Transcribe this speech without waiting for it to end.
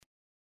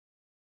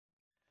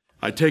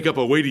I take up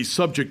a weighty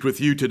subject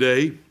with you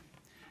today,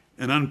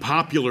 an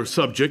unpopular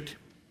subject,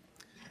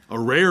 a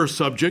rare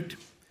subject.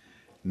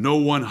 No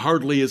one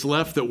hardly is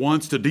left that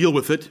wants to deal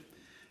with it.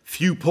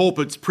 Few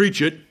pulpits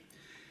preach it,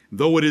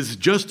 though it is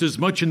just as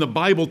much in the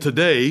Bible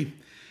today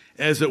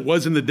as it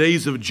was in the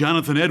days of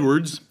Jonathan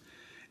Edwards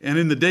and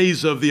in the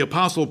days of the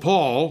Apostle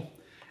Paul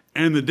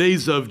and the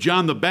days of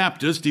John the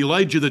Baptist,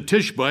 Elijah the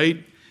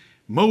Tishbite,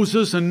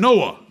 Moses, and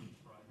Noah.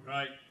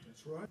 Right.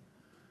 That's right.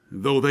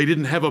 Though they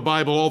didn't have a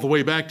Bible all the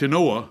way back to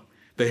Noah,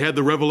 they had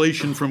the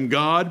revelation from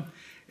God,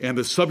 and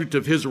the subject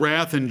of his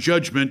wrath and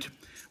judgment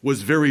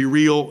was very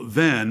real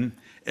then,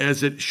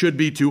 as it should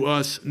be to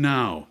us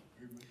now.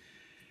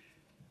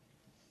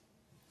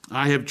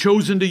 I have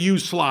chosen to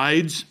use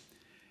slides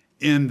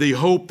in the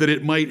hope that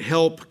it might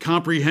help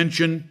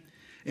comprehension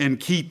and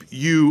keep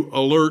you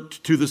alert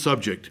to the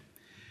subject.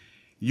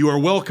 You are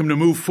welcome to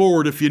move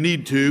forward if you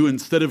need to,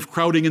 instead of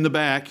crowding in the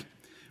back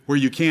where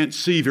you can't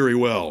see very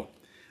well.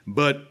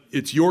 But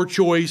it's your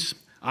choice.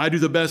 I do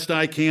the best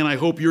I can. I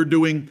hope you're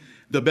doing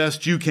the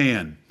best you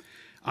can.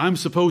 I'm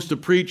supposed to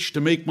preach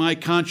to make my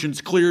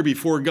conscience clear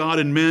before God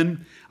and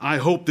men. I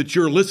hope that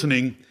you're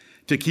listening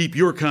to keep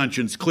your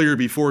conscience clear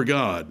before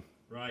God.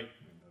 Right.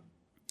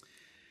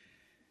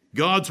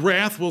 God's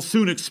wrath will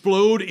soon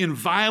explode in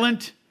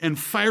violent and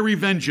fiery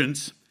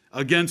vengeance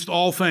against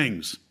all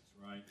things.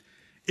 Right.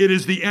 It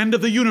is the end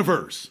of the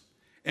universe,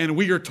 and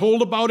we are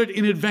told about it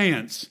in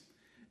advance,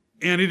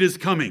 and it is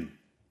coming.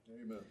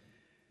 Amen.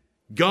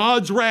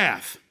 God's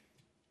wrath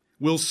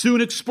will soon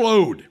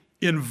explode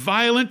in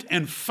violent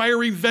and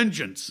fiery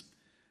vengeance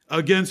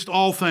against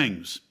all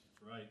things.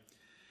 Right.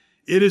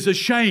 It is a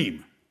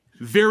shame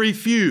very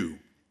few,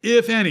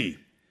 if any,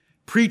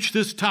 preach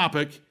this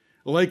topic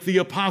like the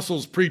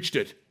apostles preached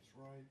it.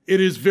 It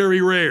is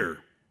very rare.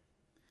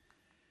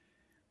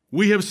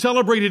 We have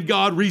celebrated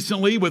God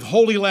recently with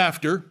holy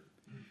laughter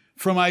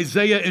from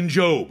Isaiah and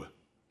Job.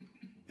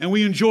 And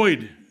we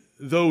enjoyed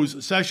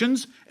those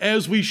sessions,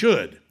 as we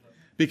should,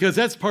 because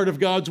that's part of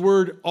God's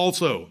word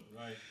also.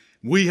 Right.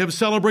 We have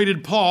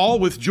celebrated Paul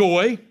with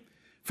joy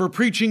for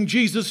preaching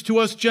Jesus to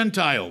us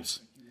Gentiles.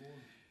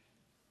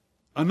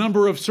 A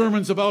number of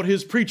sermons about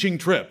his preaching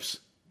trips.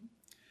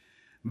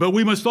 But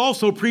we must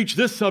also preach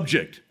this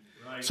subject.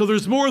 Right. So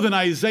there's more than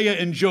Isaiah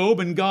and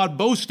Job and God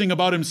boasting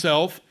about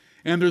himself,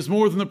 and there's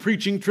more than the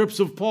preaching trips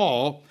of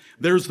Paul.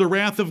 There's the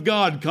wrath of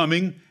God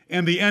coming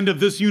and the end of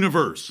this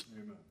universe.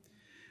 Amen.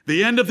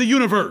 The end of the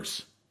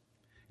universe.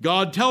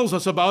 God tells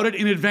us about it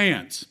in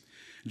advance,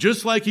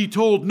 just like he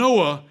told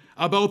Noah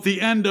about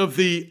the end of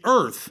the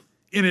earth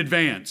in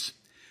advance.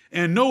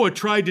 And Noah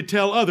tried to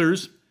tell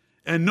others,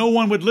 and no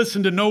one would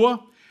listen to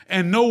Noah,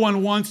 and no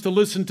one wants to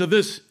listen to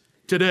this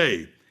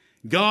today.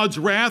 God's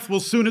wrath will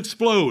soon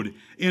explode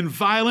in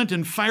violent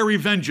and fiery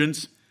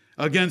vengeance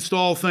against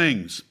all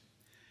things.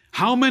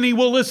 How many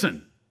will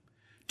listen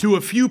to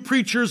a few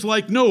preachers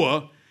like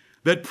Noah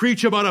that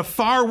preach about a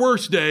far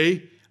worse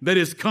day that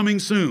is coming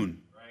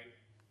soon? Right.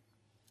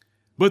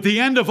 But the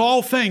end of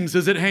all things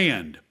is at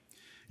hand.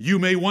 You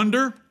may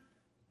wonder,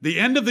 the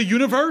end of the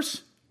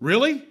universe?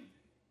 Really?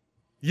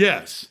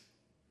 Yes.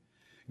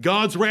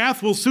 God's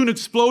wrath will soon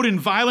explode in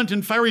violent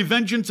and fiery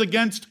vengeance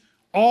against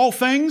all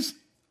things?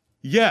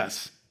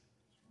 Yes.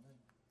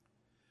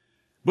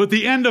 But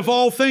the end of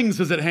all things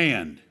is at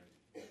hand.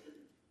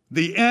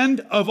 The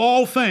end of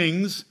all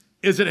things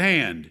is at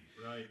hand.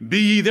 Right. Be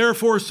ye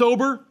therefore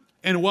sober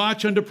and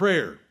watch unto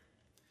prayer.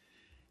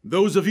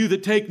 Those of you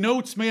that take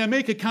notes, may I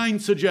make a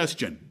kind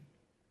suggestion?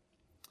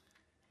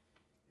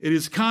 It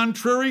is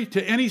contrary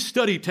to any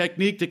study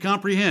technique to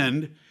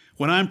comprehend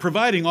when I'm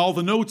providing all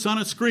the notes on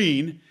a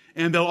screen,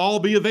 and they'll all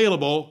be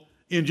available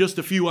in just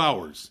a few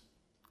hours.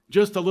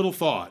 Just a little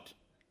thought.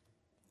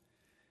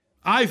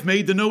 I've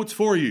made the notes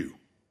for you.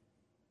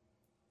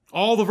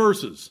 All the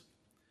verses.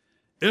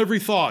 Every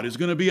thought is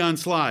going to be on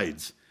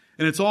slides,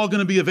 and it's all going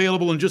to be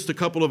available in just a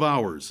couple of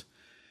hours.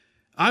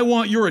 I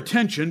want your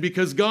attention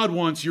because God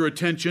wants your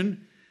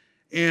attention,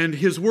 and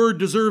his word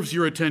deserves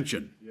your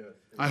attention. Yes.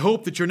 I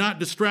hope that you're not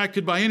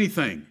distracted by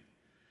anything.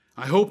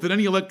 I hope that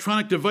any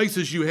electronic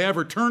devices you have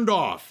are turned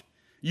off.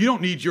 You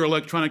don't need your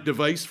electronic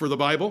device for the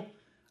Bible.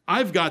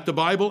 I've got the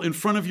Bible in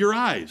front of your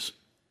eyes.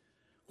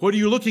 What are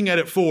you looking at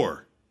it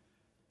for?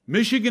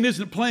 Michigan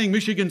isn't playing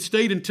Michigan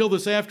State until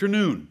this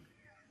afternoon.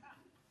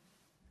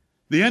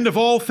 The end of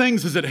all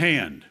things is at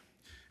hand.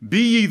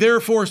 Be ye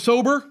therefore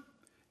sober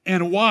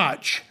and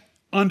watch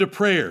unto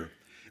prayer.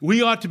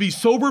 We ought to be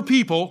sober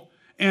people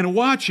and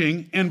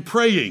watching and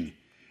praying.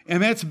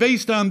 And that's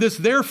based on this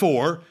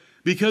therefore,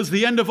 because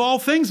the end of all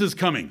things is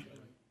coming.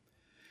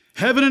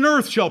 Heaven and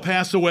earth shall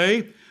pass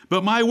away,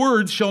 but my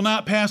words shall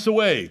not pass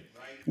away.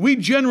 We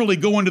generally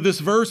go into this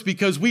verse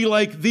because we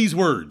like these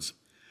words.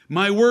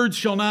 My words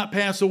shall not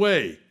pass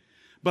away.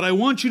 But I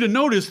want you to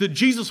notice that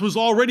Jesus was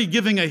already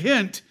giving a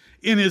hint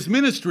in his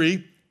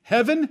ministry.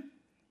 Heaven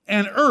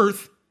and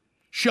earth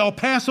shall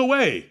pass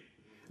away.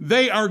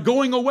 They are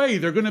going away.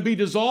 They're going to be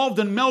dissolved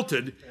and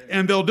melted,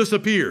 and they'll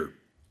disappear.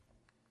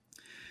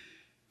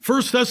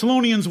 1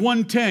 Thessalonians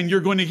 1:10 you're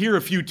going to hear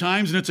a few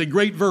times, and it's a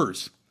great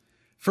verse.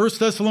 1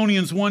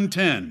 Thessalonians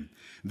 1:10.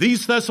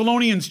 These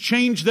Thessalonians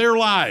changed their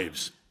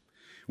lives.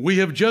 We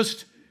have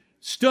just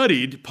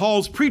studied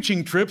Paul's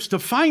preaching trips to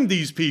find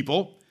these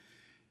people.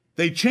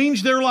 They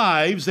changed their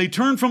lives. They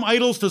turned from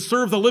idols to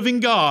serve the living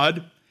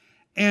God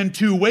and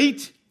to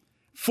wait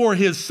for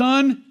his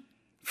Son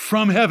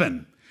from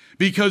heaven,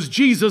 because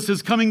Jesus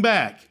is coming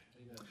back.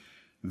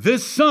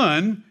 This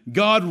Son,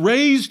 God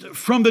raised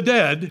from the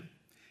dead,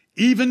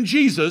 even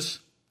Jesus,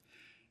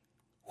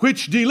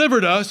 which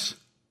delivered us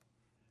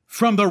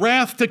from the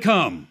wrath to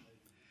come.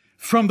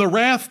 From the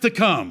wrath to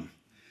come.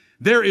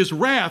 There is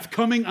wrath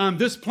coming on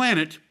this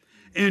planet,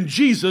 and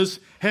Jesus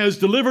has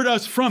delivered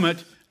us from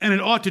it, and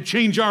it ought to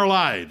change our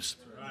lives.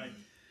 Right.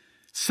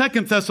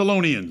 2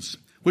 Thessalonians,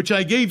 which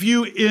I gave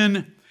you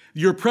in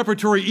your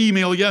preparatory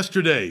email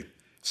yesterday.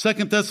 2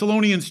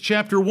 Thessalonians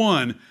chapter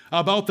 1,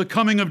 about the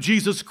coming of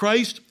Jesus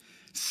Christ,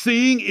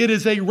 seeing it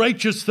is a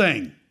righteous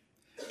thing.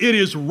 It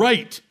is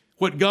right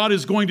what God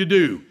is going to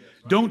do.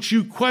 Don't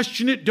you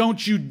question it.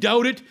 Don't you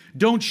doubt it.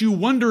 Don't you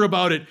wonder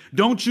about it.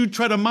 Don't you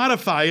try to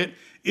modify it.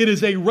 It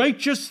is a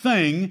righteous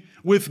thing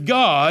with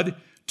God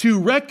to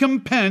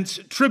recompense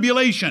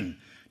tribulation,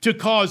 to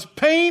cause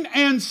pain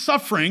and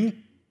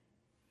suffering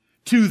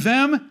to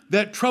them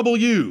that trouble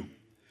you.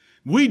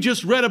 We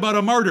just read about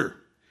a martyr.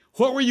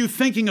 What were you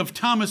thinking of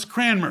Thomas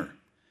Cranmer?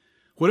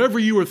 Whatever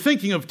you were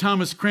thinking of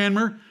Thomas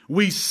Cranmer,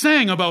 we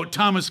sang about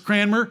Thomas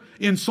Cranmer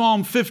in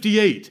Psalm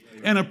 58,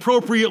 and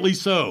appropriately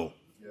so.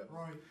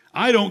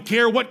 I don't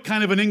care what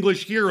kind of an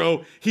English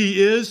hero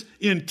he is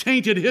in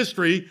tainted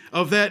history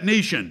of that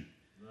nation.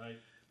 Right.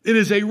 It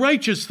is a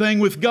righteous thing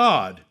with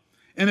God.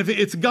 And if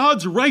it's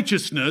God's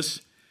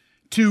righteousness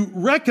to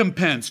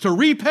recompense, to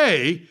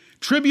repay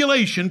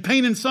tribulation,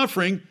 pain, and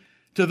suffering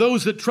to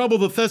those that trouble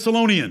the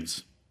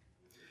Thessalonians.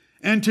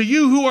 And to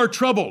you who are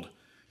troubled,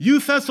 you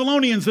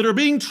Thessalonians that are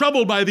being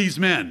troubled by these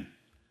men,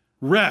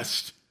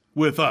 rest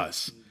with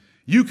us.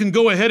 You can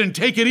go ahead and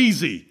take it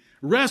easy.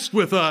 Rest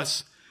with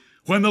us.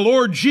 When the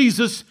Lord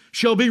Jesus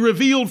shall be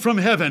revealed from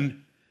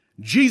heaven,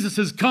 Jesus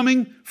is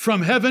coming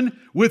from heaven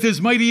with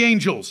his mighty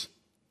angels.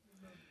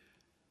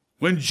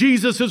 When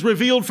Jesus is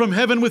revealed from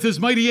heaven with his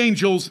mighty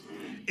angels,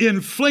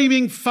 in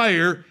flaming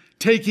fire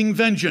taking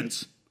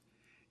vengeance.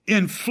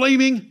 In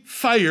flaming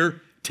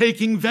fire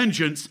taking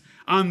vengeance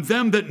on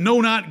them that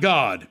know not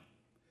God.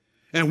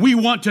 And we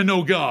want to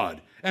know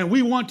God. And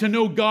we want to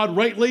know God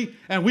rightly.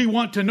 And we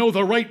want to know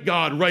the right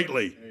God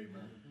rightly.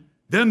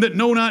 Them that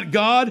know not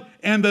God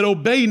and that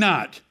obey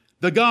not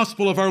the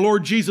gospel of our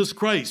Lord Jesus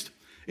Christ.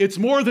 It's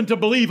more than to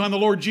believe on the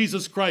Lord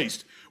Jesus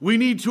Christ. We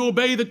need to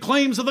obey the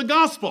claims of the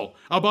gospel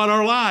about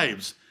our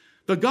lives.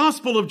 The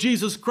gospel of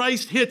Jesus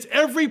Christ hits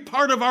every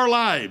part of our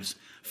lives.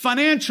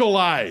 Financial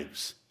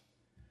lives,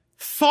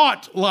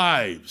 thought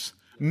lives,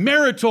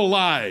 marital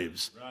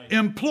lives,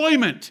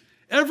 employment,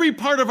 every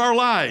part of our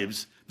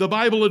lives the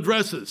Bible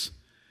addresses.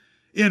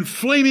 In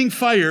flaming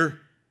fire,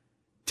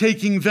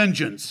 taking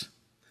vengeance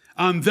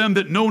on them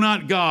that know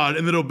not God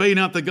and that obey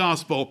not the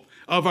gospel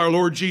of our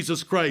Lord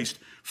Jesus Christ.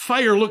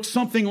 Fire looks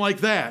something like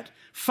that.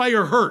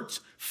 Fire hurts.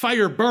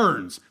 Fire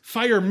burns.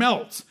 Fire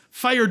melts.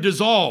 Fire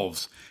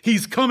dissolves.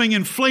 He's coming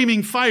in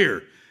flaming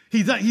fire.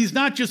 He's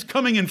not just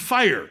coming in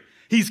fire.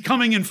 He's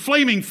coming in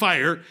flaming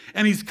fire,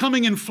 and he's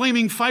coming in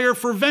flaming fire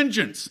for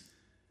vengeance.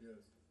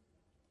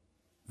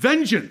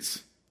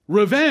 Vengeance.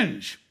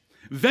 Revenge.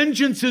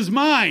 Vengeance is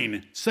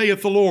mine,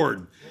 saith the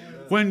Lord.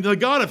 When the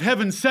God of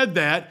heaven said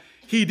that,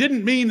 he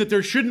didn't mean that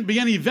there shouldn't be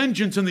any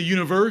vengeance in the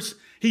universe.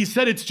 He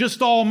said it's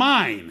just all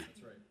mine.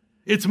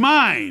 It's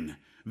mine.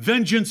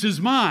 Vengeance is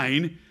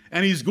mine,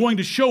 and he's going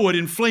to show it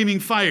in flaming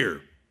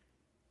fire.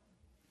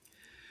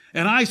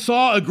 And I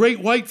saw a great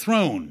white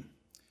throne.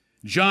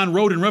 John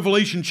wrote in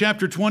Revelation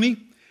chapter 20,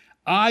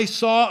 I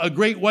saw a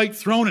great white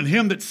throne and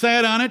him that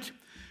sat on it,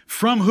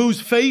 from whose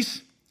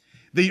face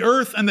the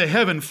earth and the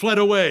heaven fled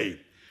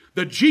away.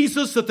 The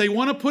Jesus that they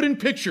want to put in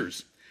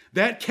pictures,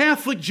 that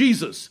Catholic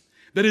Jesus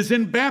that is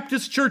in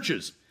Baptist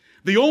churches,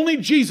 the only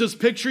Jesus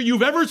picture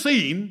you've ever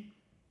seen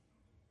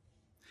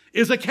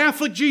is a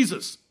Catholic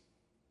Jesus.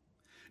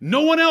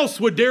 No one else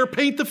would dare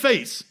paint the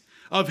face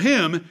of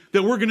him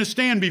that we're going to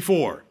stand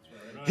before.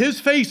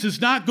 His face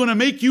is not going to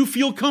make you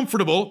feel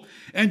comfortable,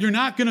 and you're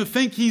not going to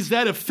think he's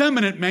that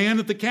effeminate man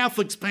that the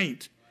Catholics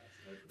paint.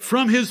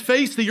 From his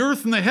face, the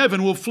earth and the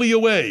heaven will flee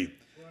away.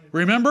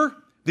 Remember,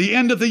 the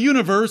end of the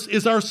universe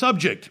is our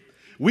subject.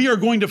 We are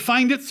going to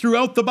find it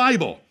throughout the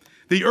Bible.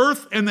 The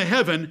earth and the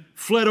heaven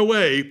fled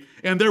away,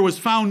 and there was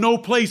found no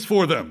place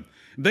for them.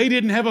 They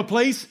didn't have a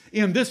place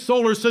in this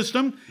solar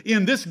system,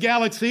 in this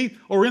galaxy,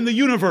 or in the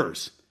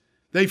universe.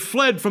 They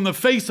fled from the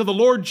face of the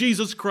Lord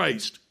Jesus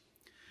Christ.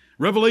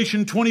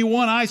 Revelation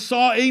 21, I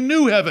saw a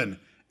new heaven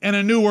and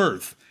a new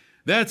earth.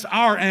 That's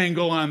our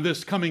angle on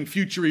this coming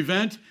future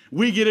event.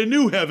 We get a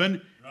new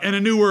heaven and a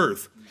new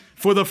earth.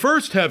 For the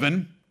first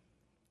heaven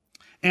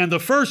and the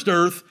first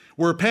earth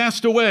were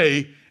passed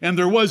away, and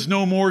there was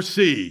no more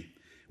sea.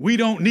 We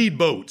don't need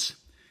boats.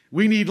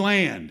 We need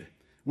land.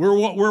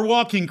 We're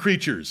walking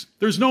creatures.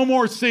 There's no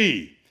more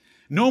sea,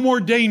 no more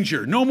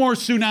danger, no more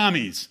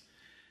tsunamis.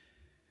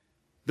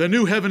 the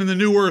new heaven and the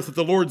new earth that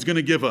the Lord's going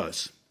to give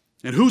us.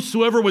 And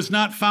whosoever was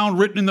not found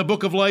written in the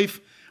book of life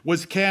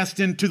was cast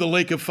into the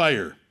lake of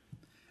fire.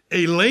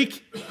 A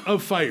lake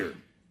of fire.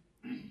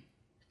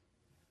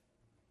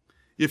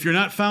 If you're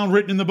not found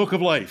written in the book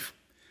of life.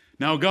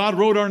 Now, God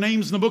wrote our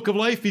names in the book of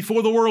life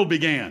before the world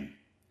began.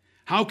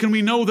 How can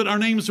we know that our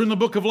names are in the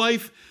book of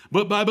life?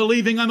 But by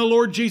believing on the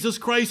Lord Jesus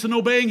Christ and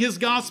obeying his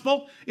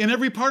gospel in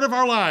every part of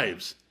our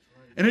lives.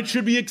 And it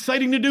should be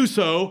exciting to do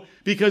so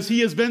because he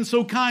has been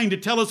so kind to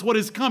tell us what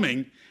is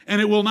coming, and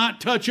it will not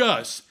touch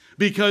us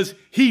because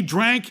he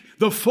drank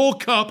the full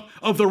cup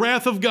of the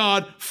wrath of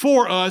God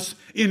for us,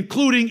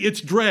 including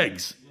its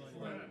dregs.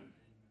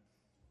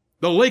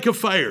 The lake of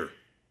fire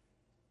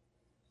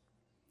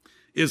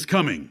is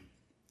coming.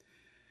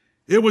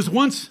 It was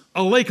once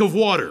a lake of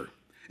water,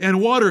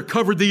 and water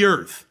covered the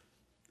earth.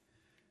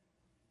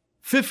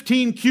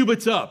 15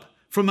 cubits up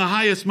from the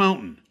highest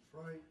mountain.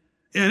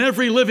 And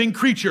every living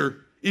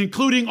creature,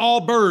 including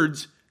all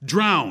birds,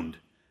 drowned.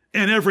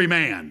 And every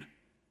man.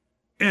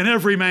 And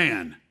every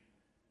man.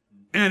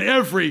 And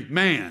every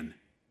man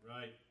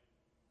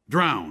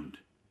drowned.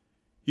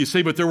 You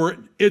say, but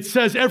it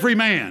says every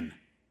man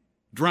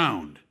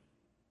drowned.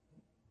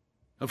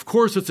 Of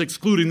course it's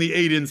excluding the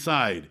 8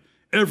 inside.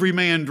 Every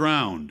man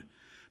drowned.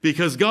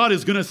 Because God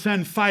is going to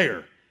send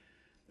fire.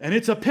 And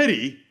it's a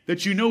pity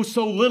that you know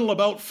so little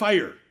about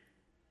fire.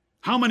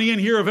 How many in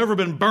here have ever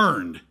been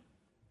burned?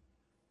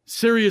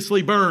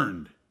 Seriously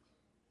burned?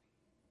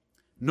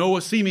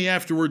 Noah, see me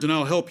afterwards and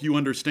I'll help you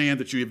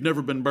understand that you have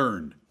never been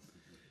burned.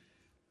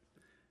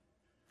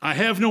 I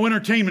have no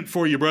entertainment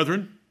for you,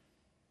 brethren,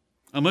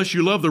 unless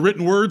you love the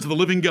written words of the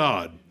living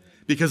God,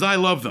 because I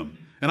love them,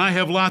 and I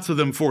have lots of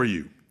them for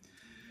you.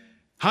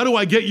 How do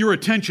I get your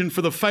attention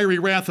for the fiery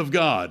wrath of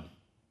God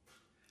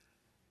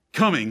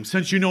coming,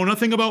 since you know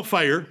nothing about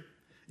fire,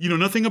 you know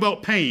nothing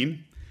about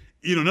pain,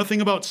 you know nothing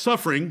about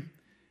suffering,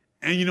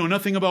 and you know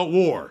nothing about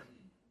war?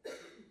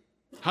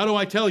 How do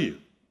I tell you?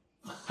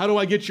 How do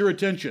I get your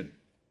attention?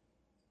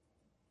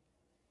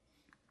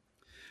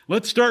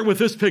 Let's start with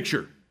this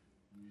picture.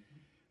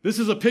 This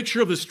is a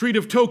picture of the street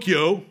of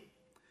Tokyo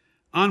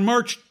on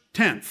March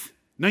 10th,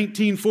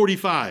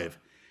 1945.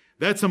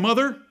 That's a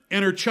mother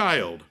and her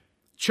child,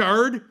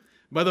 charred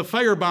by the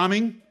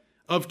firebombing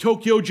of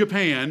Tokyo,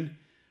 Japan,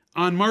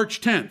 on March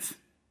 10th,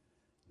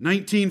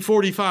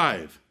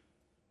 1945.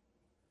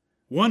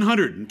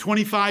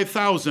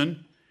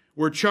 125,000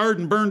 were charred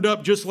and burned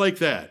up just like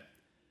that.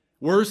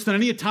 Worse than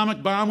any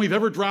atomic bomb we've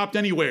ever dropped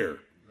anywhere.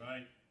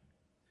 Right.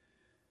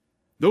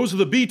 Those are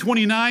the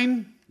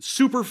B-29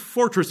 super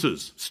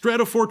fortresses,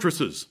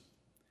 stratofortresses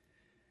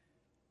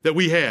that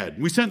we had.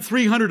 We sent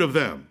 300 of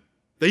them.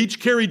 They each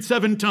carried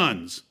 7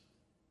 tons.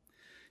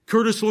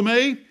 Curtis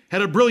LeMay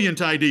had a brilliant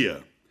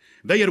idea.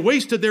 They had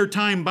wasted their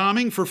time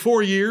bombing for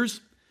 4 years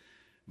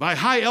by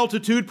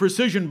high-altitude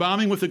precision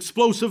bombing with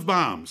explosive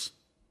bombs.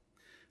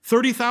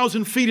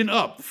 30,000 feet and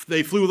up,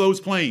 they flew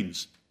those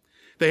planes.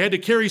 They had to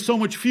carry so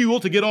much fuel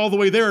to get all the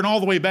way there and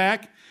all the way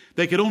back.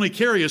 They could only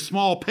carry a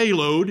small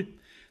payload.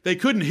 They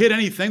couldn't hit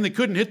anything. They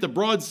couldn't hit the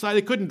broadside.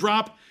 They couldn't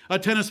drop a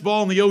tennis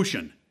ball in the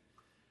ocean.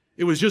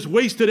 It was just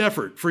wasted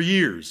effort for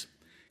years.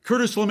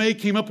 Curtis LeMay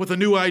came up with a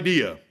new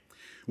idea.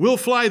 We'll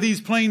fly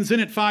these planes in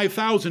at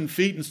 5,000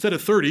 feet instead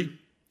of 30.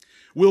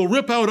 We'll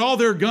rip out all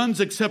their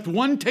guns except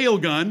one tail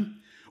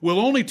gun. We'll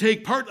only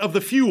take part of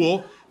the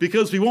fuel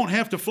because we won't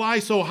have to fly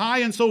so high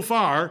and so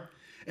far.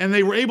 And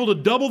they were able to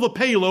double the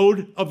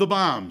payload of the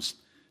bombs.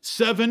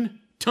 7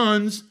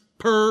 tons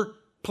per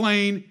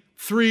plane,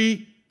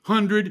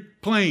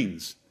 300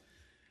 planes.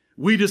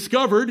 We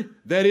discovered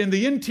that in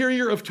the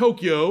interior of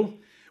Tokyo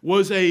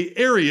was an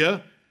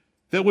area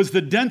that was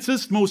the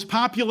densest, most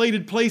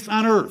populated place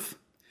on earth.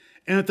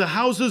 And that the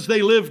houses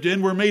they lived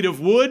in were made of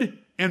wood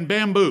and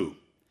bamboo.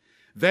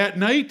 That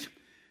night,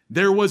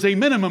 there was a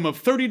minimum of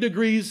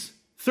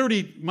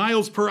 30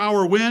 miles per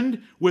hour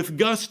wind with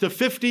gusts to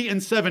 50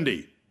 and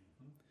 70.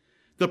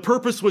 The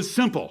purpose was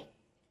simple.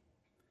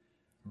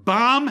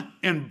 Bomb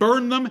and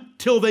burn them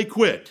till they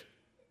quit.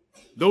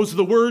 Those are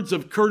the words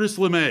of Curtis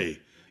LeMay,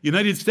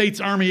 United States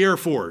Army Air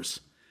Force,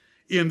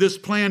 in this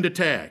planned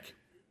attack.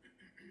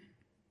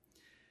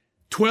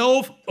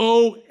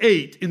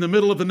 12:08 in the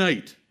middle of the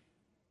night,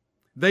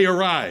 they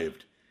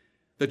arrived.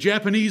 The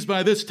Japanese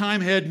by this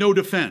time had no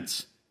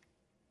defense.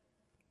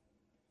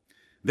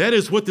 That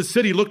is what the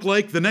city looked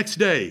like the next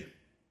day.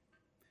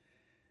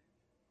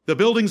 The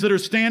buildings that are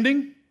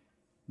standing,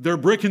 they're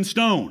brick and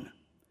stone.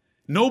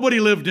 Nobody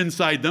lived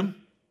inside them.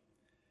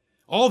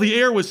 All the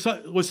air was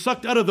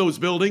sucked out of those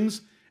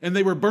buildings, and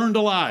they were burned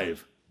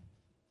alive.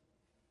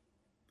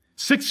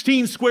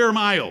 16 square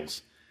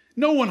miles.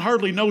 No one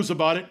hardly knows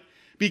about it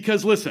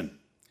because, listen,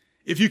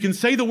 if you can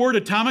say the word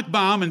atomic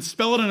bomb and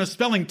spell it on a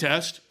spelling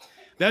test,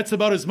 that's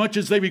about as much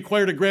as they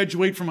require to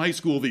graduate from high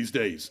school these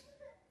days.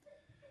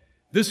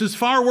 This is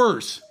far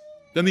worse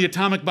than the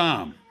atomic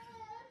bomb.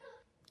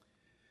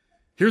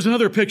 Here's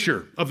another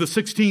picture of the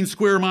 16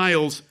 square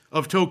miles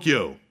of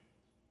Tokyo.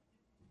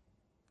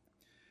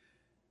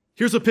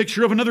 Here's a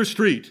picture of another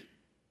street.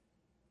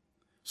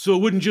 so it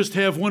wouldn't just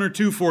have one or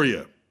two for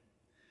you.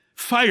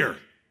 Fire,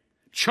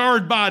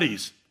 charred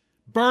bodies,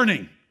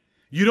 burning.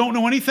 You don't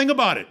know anything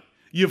about it.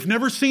 You've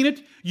never seen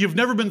it. You've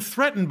never been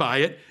threatened by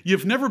it.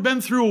 You've never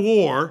been through a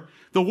war.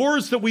 The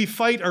wars that we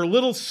fight are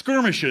little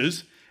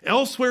skirmishes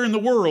elsewhere in the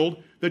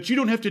world that you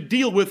don't have to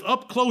deal with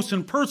up close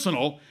and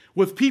personal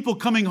with people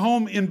coming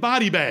home in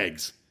body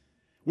bags.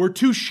 We're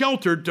too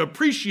sheltered to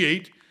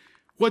appreciate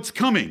what's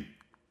coming.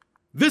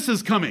 This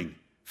is coming.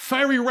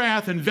 Fiery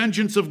wrath and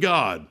vengeance of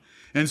God.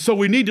 And so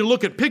we need to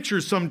look at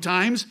pictures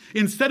sometimes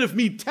instead of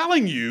me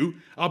telling you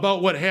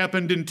about what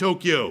happened in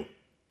Tokyo.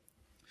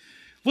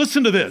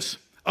 Listen to this.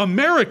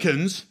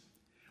 Americans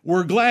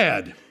were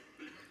glad.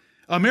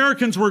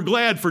 Americans were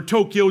glad for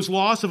Tokyo's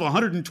loss of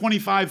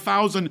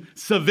 125,000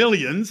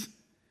 civilians,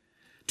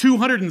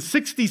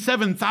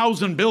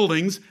 267,000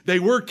 buildings. They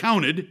were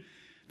counted.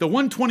 The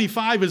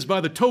 125 is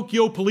by the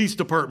Tokyo Police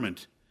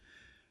Department.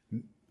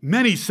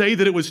 Many say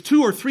that it was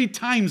 2 or 3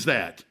 times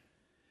that.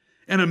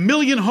 And 1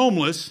 million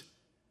homeless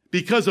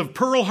because of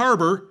Pearl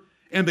Harbor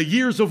and the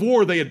years of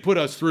war they had put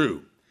us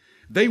through.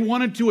 They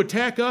wanted to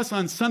attack us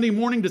on Sunday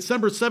morning,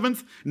 December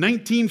 7th,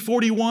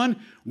 1941.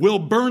 We'll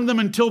burn them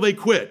until they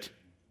quit.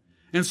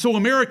 And so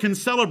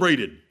Americans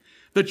celebrated.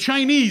 The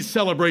Chinese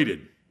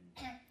celebrated.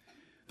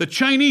 The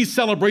Chinese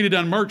celebrated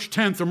on March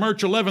 10th or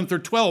March 11th or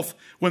 12th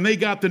when they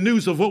got the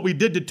news of what we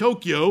did to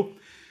Tokyo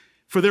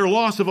for their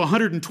loss of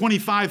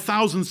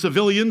 125,000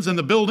 civilians and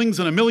the buildings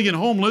and 1 million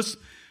homeless,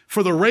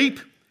 for the rape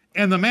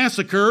and the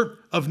massacre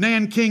of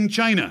Nanking,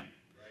 China,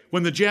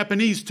 when the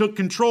Japanese took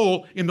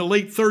control in the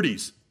late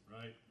 30s.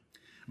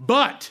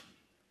 But,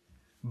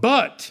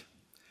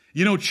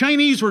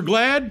 Chinese were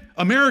glad,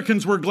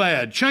 Americans were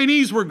glad.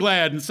 Chinese were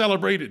glad and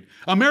celebrated.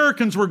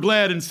 Americans were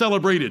glad and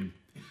celebrated.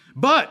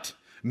 But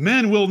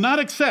men will not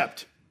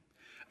accept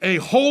a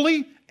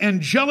holy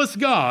and jealous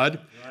God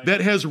that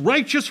has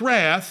righteous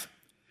wrath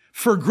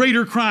for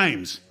greater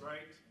crimes.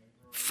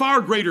 Far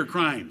greater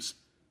crimes.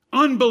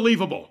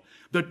 Unbelievable.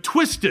 The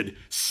twisted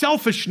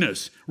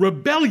selfishness,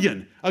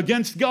 rebellion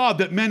against God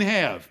that men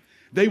have.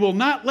 They will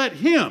not let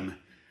him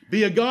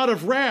be a God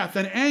of wrath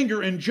and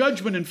anger and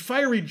judgment and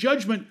fiery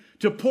judgment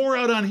to pour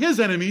out on his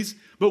enemies,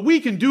 but we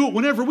can do it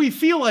whenever we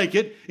feel like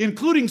it,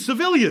 including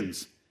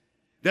civilians.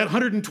 That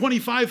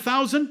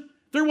 125,000,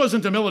 there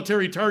wasn't a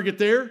military target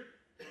there.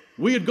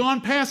 We had gone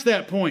past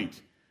that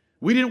point.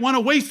 We didn't want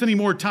to waste any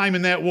more time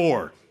in that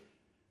war.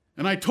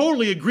 And I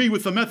totally agree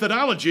with the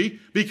methodology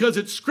because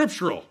it's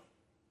scriptural.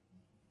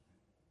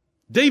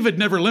 David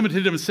never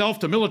limited himself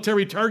to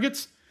military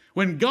targets.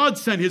 When God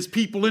sent his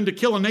people in to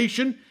kill a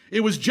nation,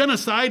 it was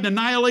genocide and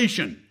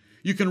annihilation.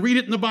 You can read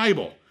it in the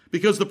Bible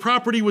because the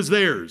property was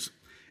theirs.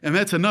 And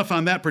that's enough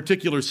on that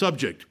particular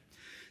subject.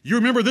 You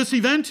remember this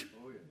event?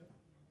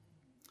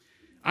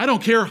 I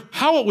don't care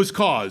how it was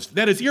caused.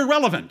 That is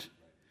irrelevant.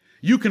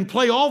 You can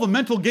play all the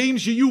mental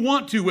games you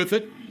want to with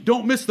it.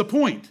 Don't miss the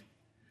point.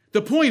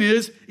 The point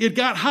is, it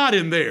got hot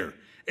in there.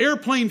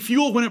 Airplane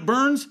fuel, when it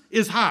burns,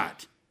 is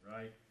hot.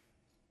 Right.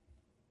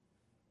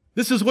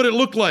 This is what it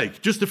looked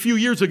like just a few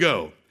years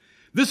ago.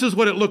 This is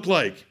what it looked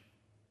like.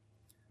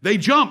 They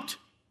jumped.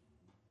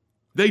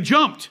 They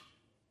jumped.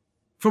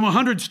 From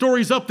 100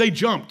 stories up, they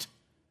jumped.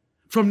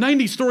 From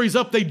 90 stories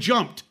up, they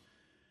jumped.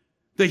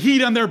 The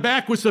heat on their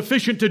back was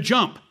sufficient to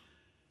jump.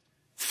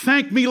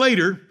 Thank me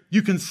later.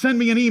 You can send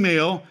me an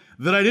email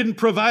that I didn't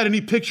provide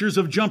any pictures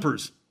of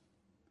jumpers.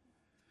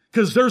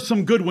 Because there's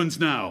some good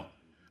ones now.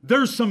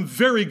 There's some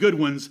very good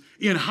ones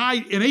in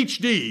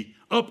HD,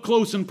 up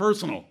close and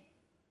personal.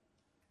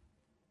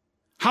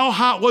 How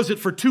hot was it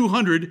for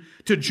 200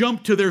 to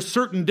jump to their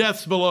certain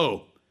deaths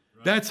below?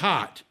 That's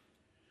hot.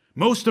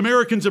 Most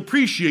Americans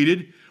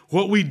appreciated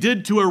what we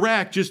did to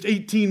Iraq just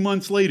 18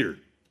 months later.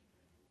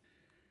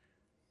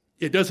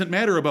 It doesn't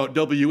matter about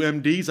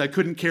WMDs. I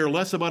couldn't care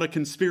less about a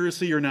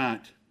conspiracy or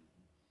not.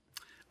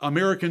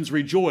 Americans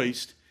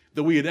rejoiced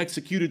that we had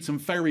executed some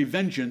fiery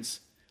vengeance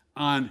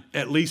on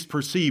at least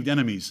perceived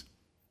enemies.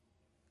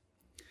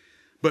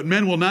 But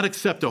men will not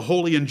accept a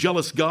holy and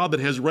jealous God that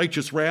has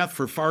righteous wrath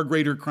for far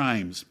greater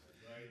crimes.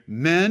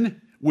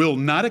 Men will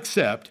not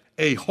accept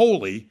a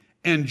holy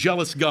and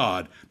jealous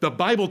God. The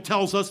Bible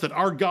tells us that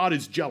our God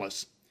is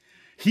jealous.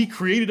 He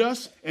created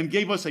us and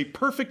gave us a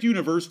perfect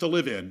universe to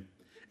live in,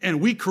 and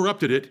we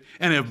corrupted it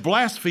and have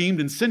blasphemed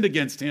and sinned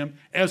against him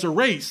as a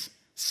race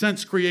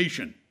since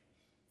creation.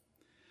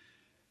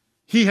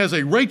 He has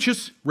a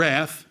righteous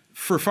wrath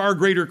for far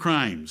greater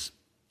crimes.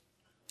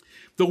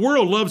 The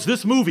world loves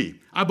this movie.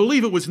 I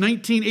believe it was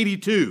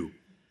 1982.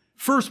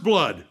 First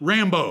Blood,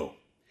 Rambo.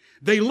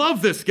 They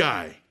love this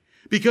guy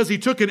because he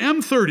took an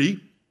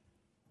M30,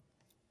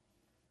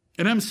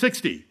 an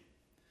M60.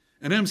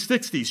 An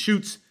M60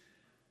 shoots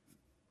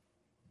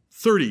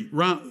 30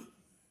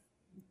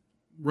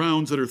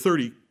 rounds that are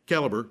 30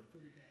 caliber,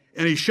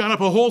 and he shot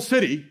up a whole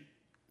city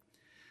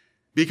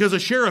because a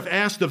sheriff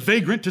asked a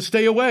vagrant to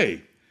stay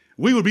away.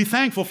 We would be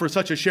thankful for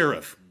such a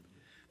sheriff.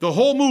 The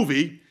whole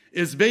movie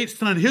is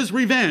based on his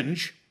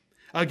revenge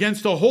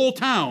against a whole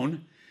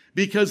town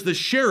because the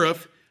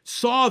sheriff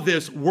saw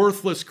this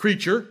worthless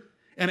creature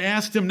and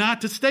asked him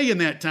not to stay in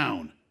that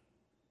town.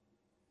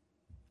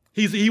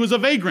 He was a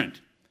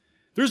vagrant.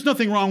 There's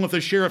nothing wrong with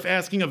a sheriff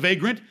asking a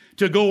vagrant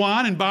to go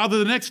on and bother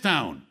the next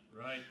town.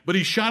 Right. But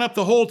he shot up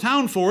the whole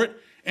town for it,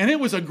 and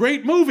it was a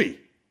great movie.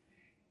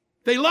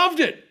 They loved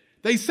it.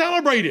 They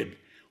celebrated.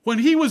 When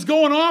he was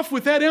going off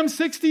with that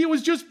M60, it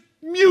was just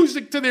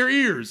music to their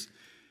ears.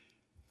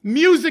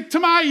 Music to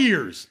my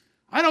ears.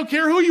 I don't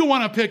care who you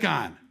want to pick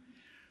on.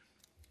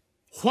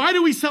 Why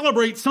do we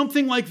celebrate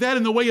something like that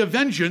in the way of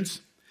vengeance?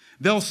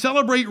 They'll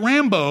celebrate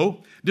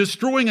Rambo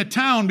destroying a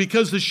town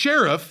because the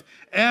sheriff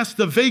asked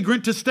the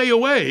vagrant to stay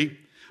away,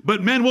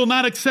 but men will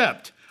not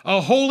accept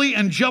a holy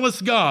and jealous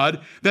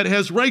God that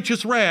has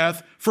righteous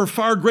wrath for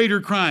far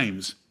greater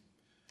crimes.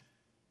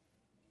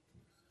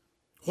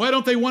 Why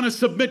don't they want to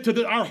submit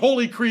to our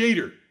holy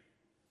Creator?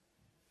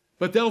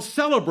 But they'll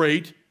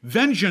celebrate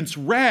vengeance,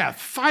 wrath,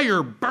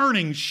 fire,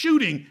 burning,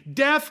 shooting,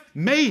 death,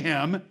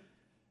 mayhem,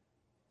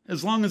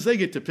 as long as they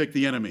get to pick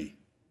the enemy.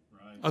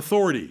 Right.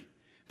 Authority.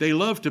 They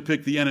love to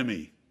pick the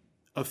enemy.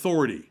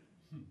 Authority.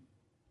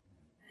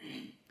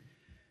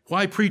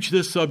 Why preach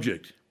this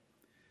subject?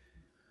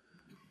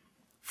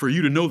 For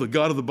you to know the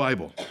God of the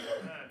Bible.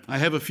 I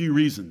have a few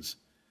reasons.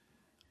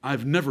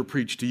 I've never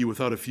preached to you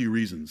without a few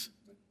reasons.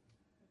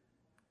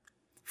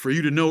 For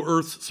you to know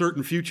earth's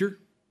certain future.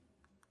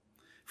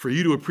 For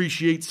you to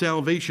appreciate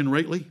salvation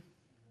rightly.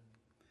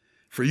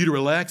 For you to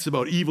relax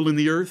about evil in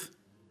the earth.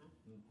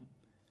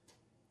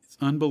 It's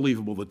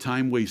unbelievable the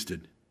time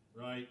wasted.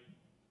 Right.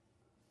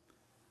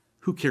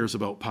 Who cares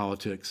about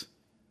politics?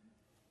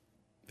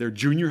 They're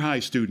junior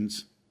high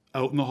students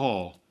out in the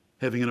hall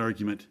having an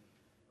argument.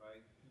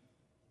 Right.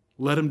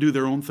 Let them do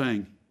their own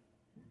thing.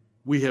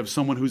 We have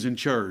someone who's in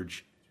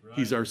charge. Right.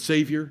 He's our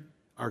Savior,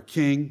 our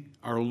King,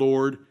 our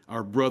Lord,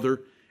 our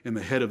brother, and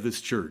the head of this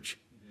church.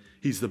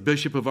 He's the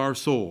bishop of our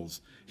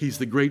souls. He's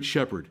the great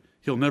shepherd.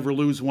 He'll never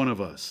lose one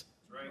of us.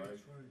 Right.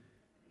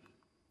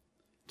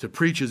 To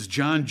preach as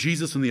John,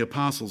 Jesus, and the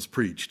apostles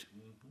preached.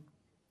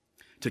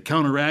 To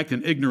counteract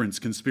an ignorance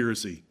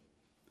conspiracy,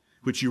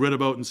 which you read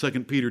about in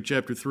 2 Peter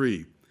chapter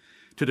 3.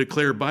 To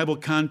declare Bible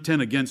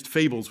content against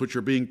fables which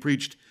are being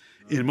preached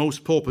in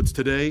most pulpits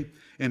today,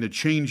 and to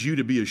change you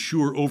to be a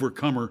sure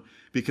overcomer,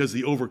 because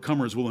the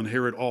overcomers will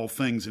inherit all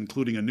things,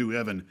 including a new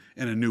heaven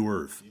and a new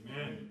earth.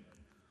 Amen.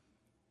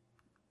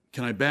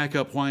 Can I back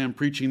up why I'm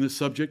preaching this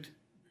subject?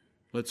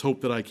 Let's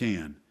hope that I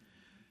can.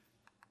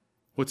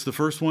 What's the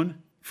first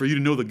one? For you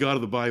to know the God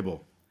of the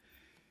Bible.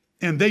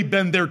 And they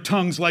bend their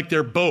tongues like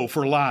their bow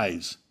for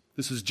lies.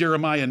 This is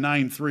Jeremiah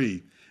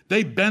 9:3.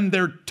 They bend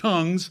their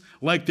tongues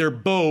like their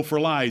bow for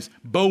lies.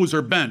 Bows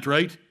are bent,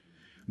 right?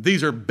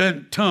 These are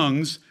bent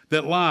tongues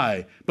that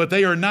lie, but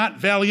they are not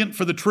valiant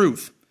for the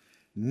truth.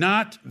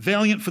 Not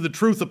valiant for the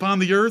truth upon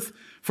the earth,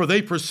 for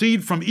they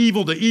proceed from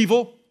evil to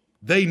evil.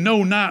 They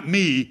know not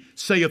me,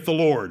 saith the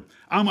Lord.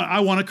 I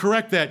want to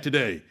correct that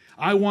today.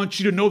 I want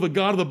you to know the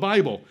God of the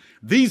Bible.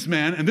 These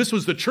men, and this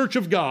was the church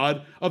of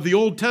God of the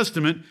Old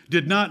Testament,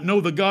 did not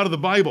know the God of the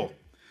Bible.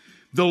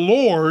 The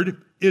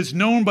Lord is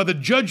known by the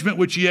judgment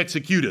which he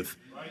executeth.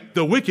 Right.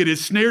 The wicked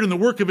is snared in the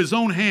work of his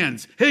own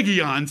hands.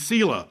 Hegion,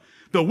 Selah.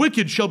 The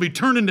wicked shall be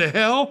turned into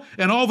hell,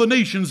 and all the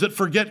nations that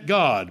forget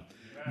God.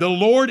 Right. The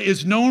Lord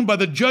is known by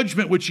the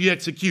judgment which he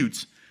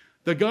executes.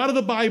 The God of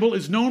the Bible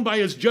is known by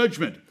his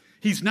judgment.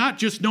 He's not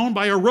just known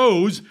by a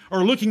rose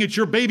or looking at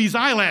your baby's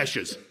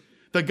eyelashes.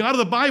 The God of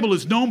the Bible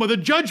is known by the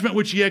judgment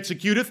which he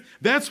executeth.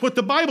 That's what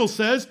the Bible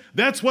says.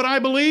 That's what I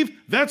believe.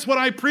 That's what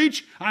I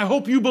preach. I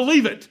hope you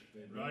believe it.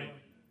 Right.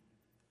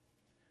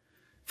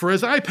 For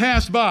as I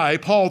passed by,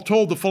 Paul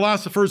told the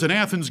philosophers in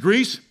Athens,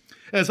 Greece,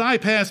 as I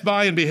passed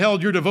by and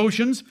beheld your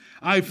devotions,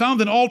 I found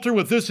an altar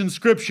with this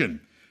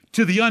inscription,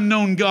 to the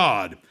unknown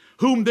God,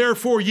 whom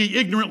therefore ye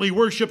ignorantly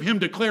worship, him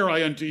declare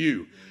I unto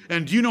you.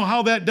 And do you know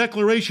how that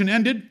declaration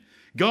ended?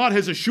 God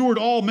has assured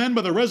all men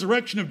by the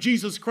resurrection of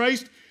Jesus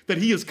Christ that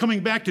he is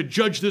coming back to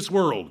judge this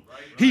world.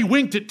 Right. He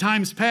winked at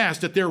times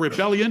past at their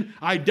rebellion,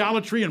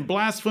 idolatry, and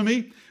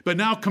blasphemy, but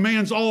now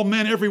commands all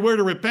men everywhere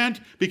to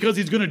repent because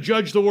he's going to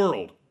judge the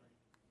world.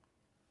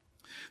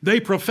 They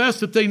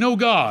profess that they know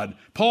God.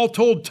 Paul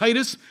told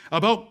Titus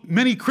about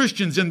many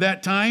Christians in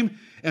that time,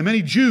 and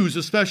many Jews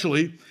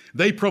especially.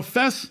 They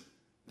profess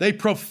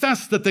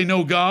that they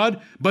know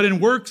God, but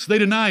in works they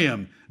deny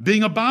him,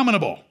 being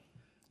abominable,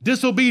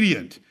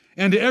 disobedient,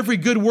 and to every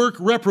good work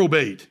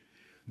reprobate.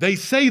 They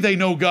say they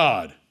know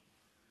God.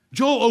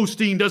 Joel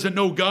Osteen doesn't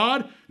know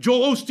God.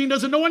 Joel Osteen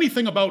doesn't know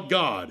anything about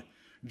God.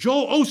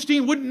 Joel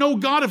Osteen wouldn't know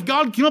God if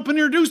God came up and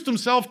introduced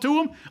himself to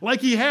him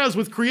like he has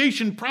with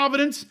creation,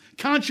 providence,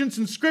 conscience,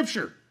 and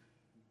scripture.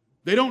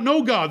 They don't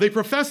know God. They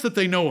profess that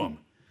they know him.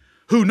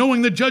 Who,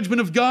 knowing the judgment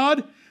of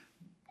God,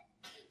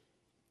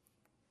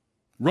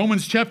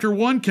 Romans chapter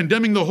 1,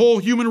 condemning the whole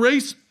human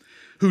race,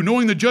 who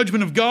knowing the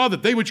judgment of God,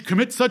 that they which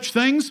commit such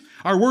things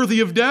are worthy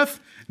of death,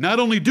 not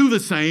only do the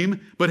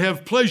same, but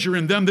have pleasure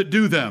in them that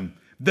do them.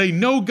 They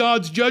know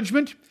God's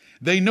judgment.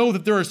 They know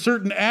that there are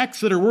certain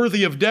acts that are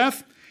worthy of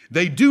death.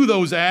 They do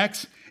those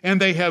acts, and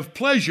they have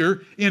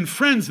pleasure in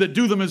friends that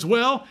do them as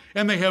well,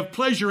 and they have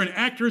pleasure in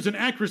actors and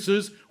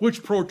actresses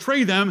which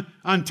portray them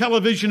on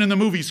television and the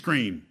movie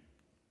screen.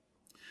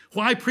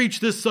 Why preach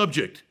this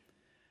subject?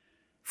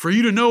 For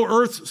you to know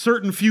earth's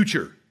certain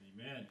future.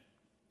 Amen.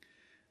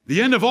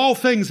 The end of all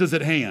things is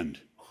at hand.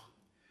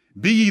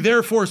 Be ye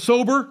therefore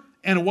sober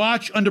and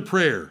watch unto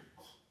prayer.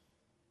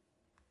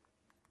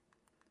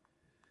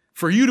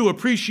 For you to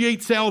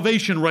appreciate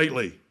salvation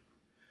rightly.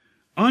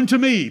 Unto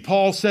me,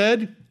 Paul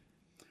said,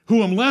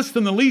 who am less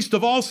than the least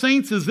of all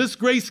saints, is this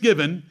grace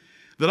given,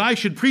 that I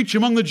should preach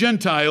among the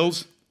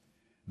Gentiles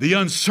the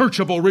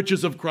unsearchable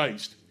riches of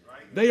Christ.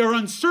 They are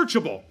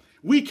unsearchable.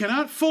 We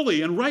cannot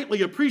fully and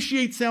rightly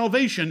appreciate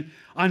salvation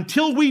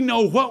until we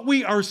know what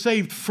we are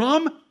saved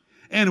from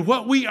and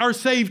what we are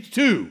saved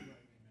to.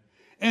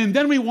 And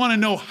then we want to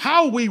know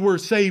how we were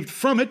saved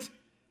from it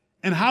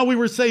and how we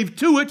were saved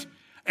to it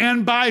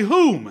and by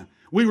whom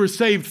we were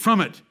saved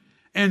from it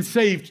and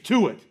saved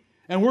to it.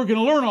 And we're going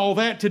to learn all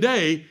that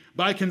today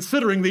by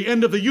considering the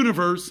end of the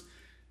universe,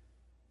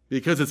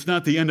 because it's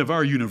not the end of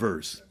our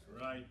universe.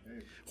 Right.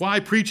 Why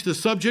preach the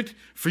subject?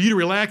 For you to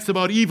relax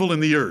about evil in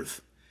the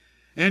earth.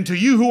 And to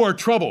you who are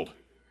troubled.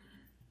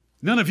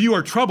 None of you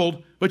are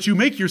troubled, but you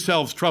make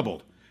yourselves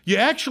troubled. You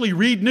actually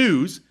read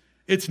news.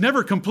 It's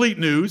never complete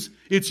news.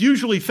 It's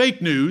usually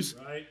fake news,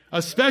 Right.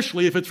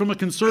 especially if it's from a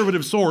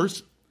conservative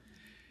source.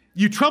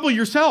 You trouble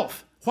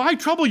yourself. Why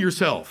trouble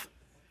yourself?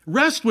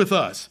 Rest with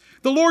us.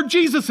 The Lord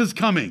Jesus is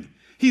coming.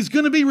 He's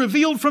going to be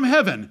revealed from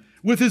heaven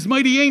with his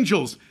mighty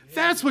angels.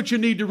 That's what you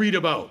need to read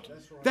about.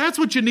 That's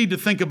what you need to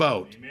think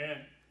about. Amen.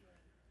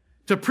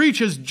 To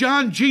preach as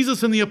John,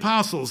 Jesus, and the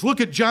apostles.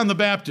 Look at John the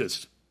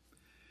Baptist.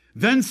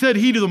 Then said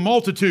he to the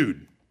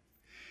multitude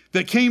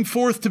that came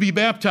forth to be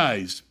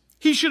baptized.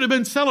 He should have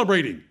been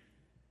celebrating.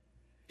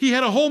 He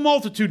had a whole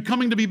multitude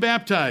coming to be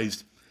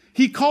baptized.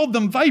 He called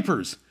them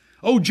vipers.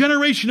 O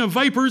generation of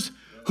vipers,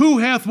 who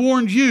hath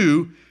warned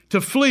you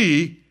to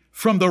flee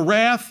from the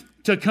wrath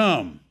to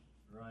come?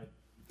 Right.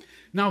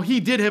 Now, he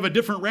did have a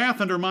different wrath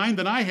under mine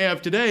than I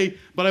have today,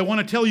 but I want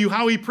to tell you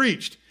how he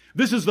preached.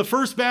 This is the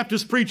first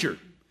Baptist preacher,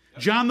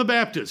 John the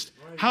Baptist.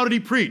 How did he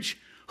preach?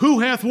 Who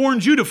hath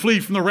warned you to flee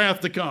from the wrath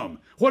to come?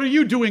 What are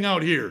you doing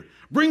out here?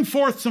 Bring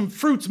forth some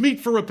fruits meet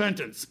for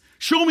repentance.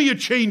 Show me a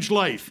changed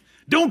life.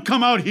 Don't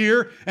come out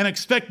here and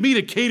expect me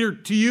to cater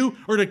to you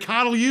or to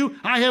coddle you.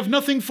 I have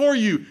nothing for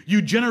you,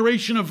 you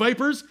generation of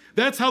vipers.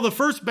 That's how the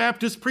first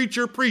Baptist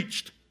preacher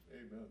preached.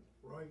 Amen.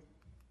 Right.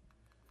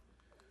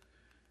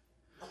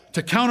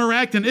 To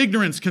counteract an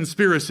ignorance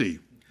conspiracy.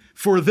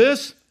 For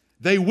this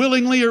they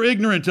willingly are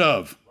ignorant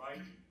of. Right.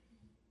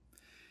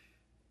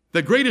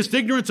 The greatest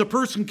ignorance a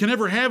person can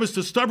ever have is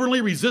to stubbornly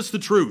resist the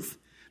truth.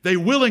 They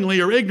willingly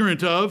are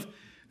ignorant of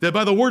that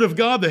by the word of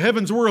God the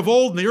heavens were of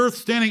old, and the earth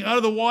standing out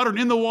of the water and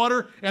in the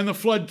water, and the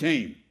flood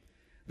came.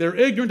 They're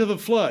ignorant of the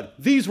flood.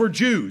 These were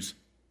Jews.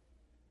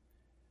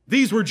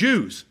 These were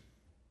Jews.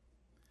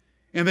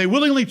 And they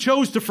willingly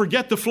chose to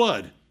forget the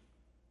flood.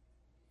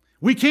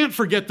 We can't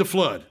forget the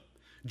flood.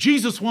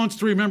 Jesus wants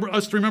to remember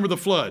us to remember the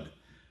flood.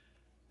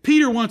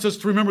 Peter wants us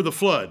to remember the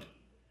flood.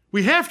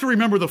 We have to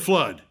remember the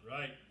flood.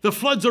 Right. The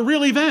flood's a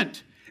real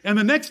event. And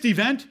the next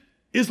event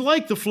is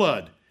like the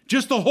flood,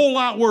 just a whole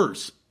lot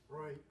worse.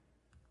 Right.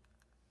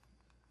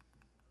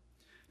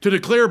 To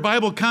declare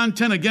Bible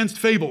content against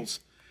fables.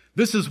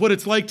 This is what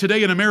it's like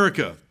today in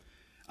America.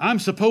 I'm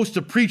supposed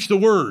to preach the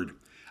word.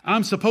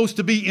 I'm supposed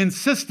to be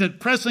insistent,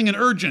 pressing, and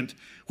urgent,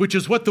 which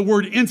is what the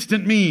word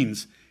instant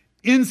means.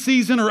 In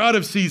season or out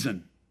of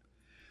season.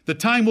 The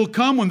time will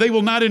come when they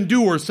will not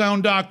endure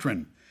sound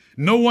doctrine.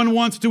 No one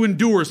wants to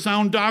endure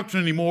sound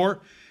doctrine anymore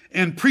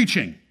and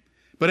preaching.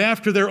 But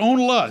after their own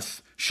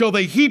lusts shall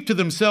they heap to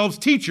themselves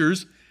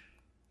teachers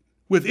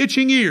with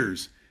itching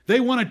ears.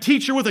 They want a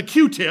teacher with a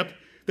Q-tip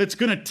that's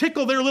going to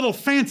tickle their little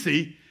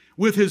fancy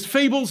with his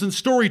fables and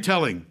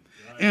storytelling.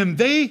 Right. And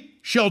they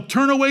shall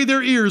turn away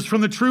their ears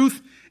from the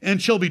truth and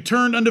shall be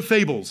turned unto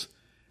fables.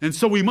 And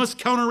so we must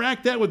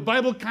counteract that with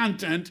Bible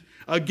content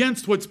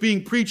against what's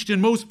being preached in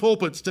most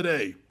pulpits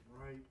today.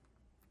 Right.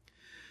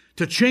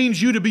 To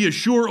change you to be a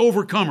sure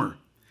overcomer.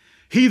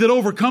 He that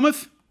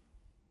overcometh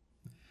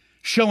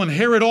shall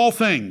inherit all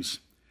things.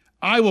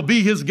 I will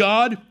be his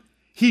God.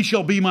 He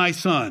shall be my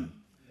son.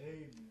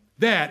 Amen.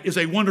 That is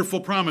a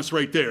wonderful promise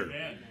right there.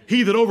 Amen.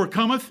 He that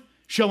overcometh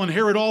shall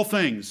inherit all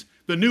things.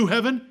 The new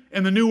heaven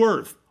and the new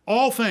earth.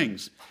 All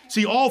things.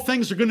 See, all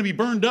things are going to be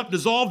burned up,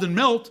 dissolved, and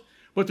melt,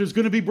 but there's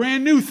going to be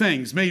brand new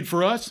things made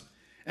for us,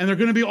 and they're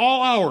going to be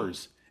all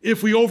ours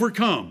if we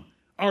overcome.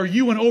 Are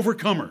you an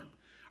overcomer?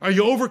 Are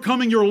you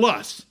overcoming your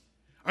lusts?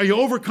 Are you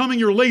overcoming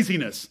your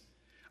laziness?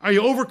 Are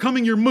you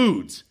overcoming your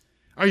moods?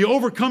 Are you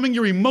overcoming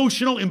your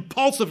emotional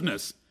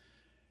impulsiveness?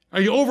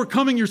 Are you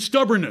overcoming your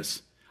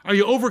stubbornness? Are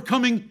you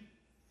overcoming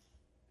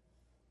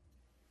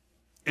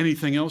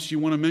anything else you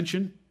want to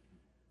mention?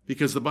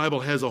 Because the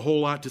Bible has a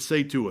whole lot to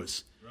say to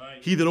us.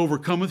 Right. He that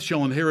overcometh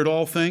shall inherit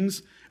all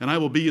things, and I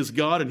will be his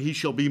God, and he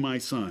shall be my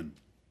son.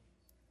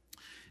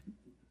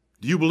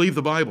 Do you believe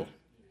the Bible?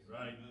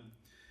 Right.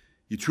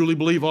 You truly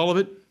believe all of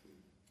it?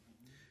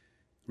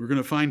 We're going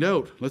to find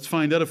out. Let's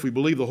find out if we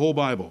believe the whole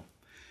Bible.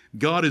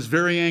 God is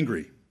very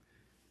angry.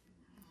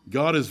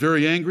 God is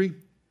very angry,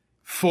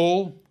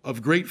 full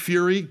of great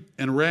fury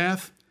and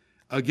wrath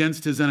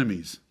against his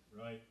enemies.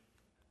 Right.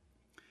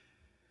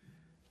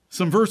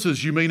 Some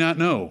verses you may not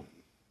know.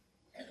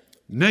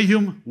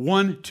 Nahum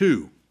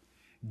 1:2.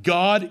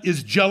 God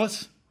is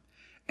jealous,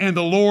 and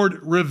the Lord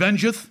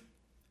revengeth.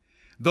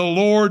 The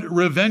Lord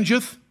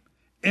revengeth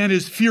and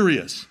is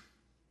furious.